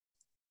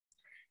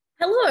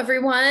Hello,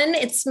 everyone.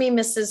 It's me,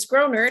 Mrs.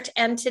 Gronert,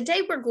 and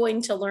today we're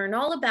going to learn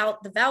all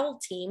about the vowel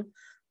team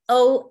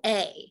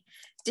OA.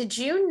 Did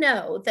you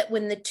know that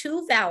when the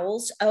two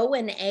vowels O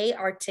and A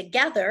are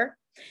together,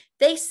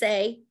 they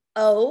say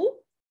O?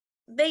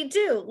 They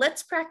do.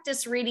 Let's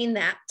practice reading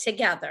that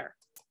together.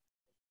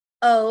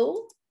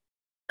 O,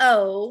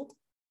 O,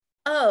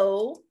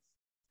 O,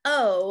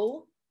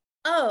 O,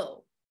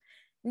 O.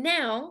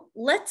 Now,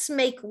 let's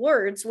make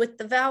words with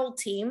the vowel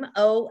team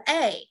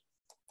OA.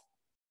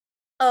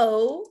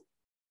 Oat,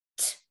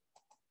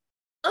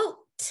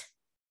 oat.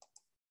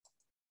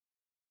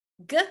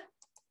 Goat,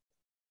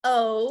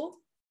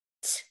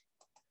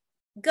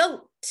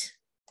 goat.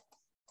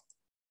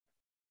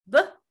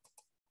 Boat,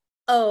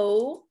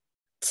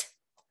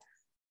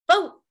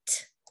 boat.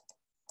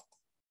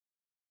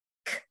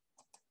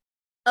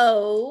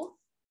 Coat,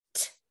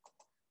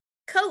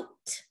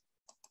 coat.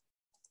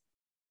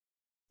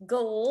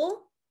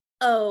 Goal,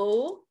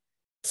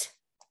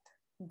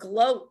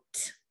 gloat.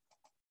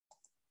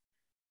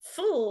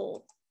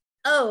 Full,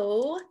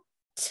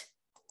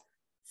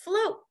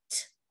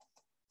 float.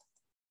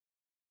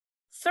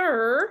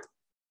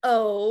 Throat,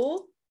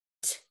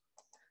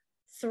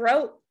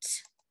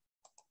 throat.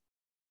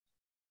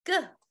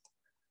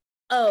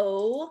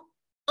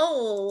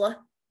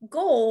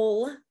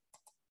 Goal.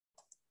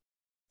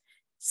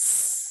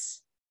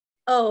 Soap.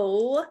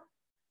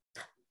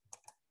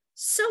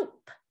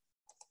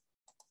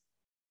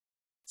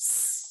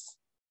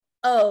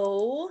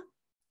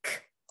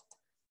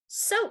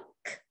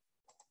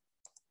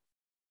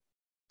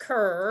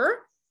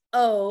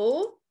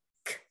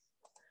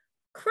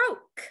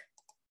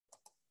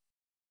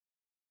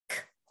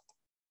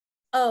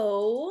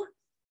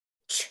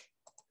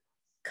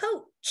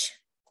 Soak.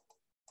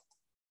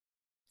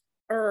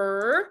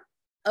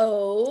 Croak.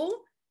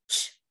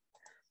 Coach.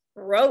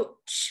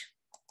 Roach.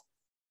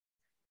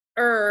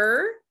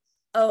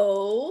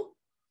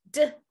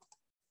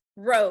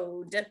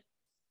 Road.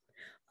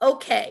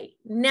 Okay,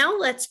 now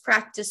let's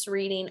practice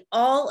reading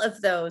all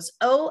of those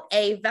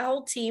OA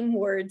vowel team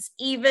words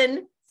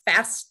even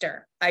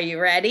faster. Are you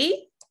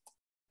ready?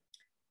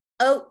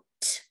 Oat,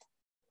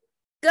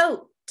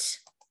 goat,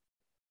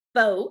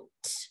 boat,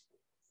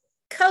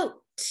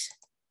 coat,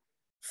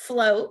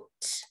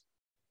 float,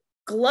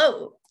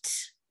 gloat,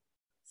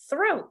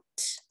 throat,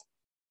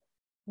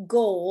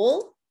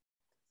 goal,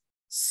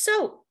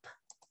 soap,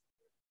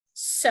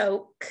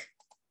 soak,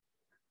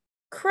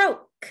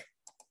 croak,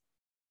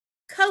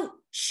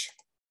 coach,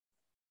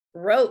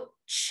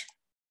 roach,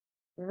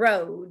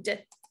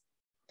 road.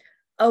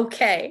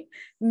 Okay,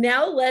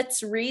 now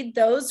let's read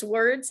those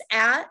words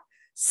at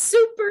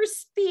super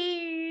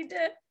speed.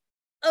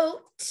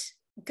 Oat,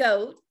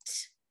 goat,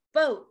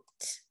 boat,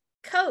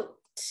 coat,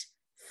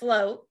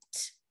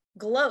 float,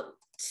 gloat,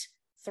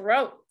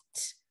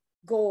 throat,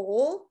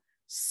 goal,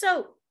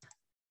 soap,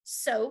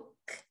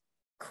 soak,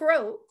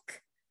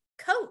 croak,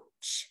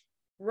 coach,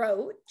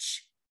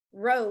 roach,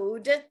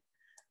 road.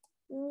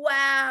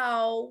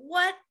 Wow,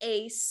 what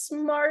a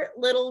smart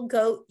little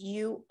goat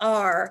you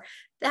are.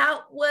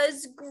 That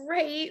was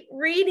great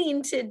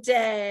reading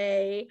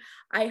today.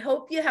 I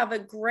hope you have a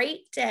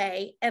great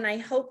day, and I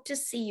hope to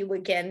see you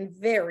again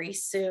very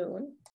soon.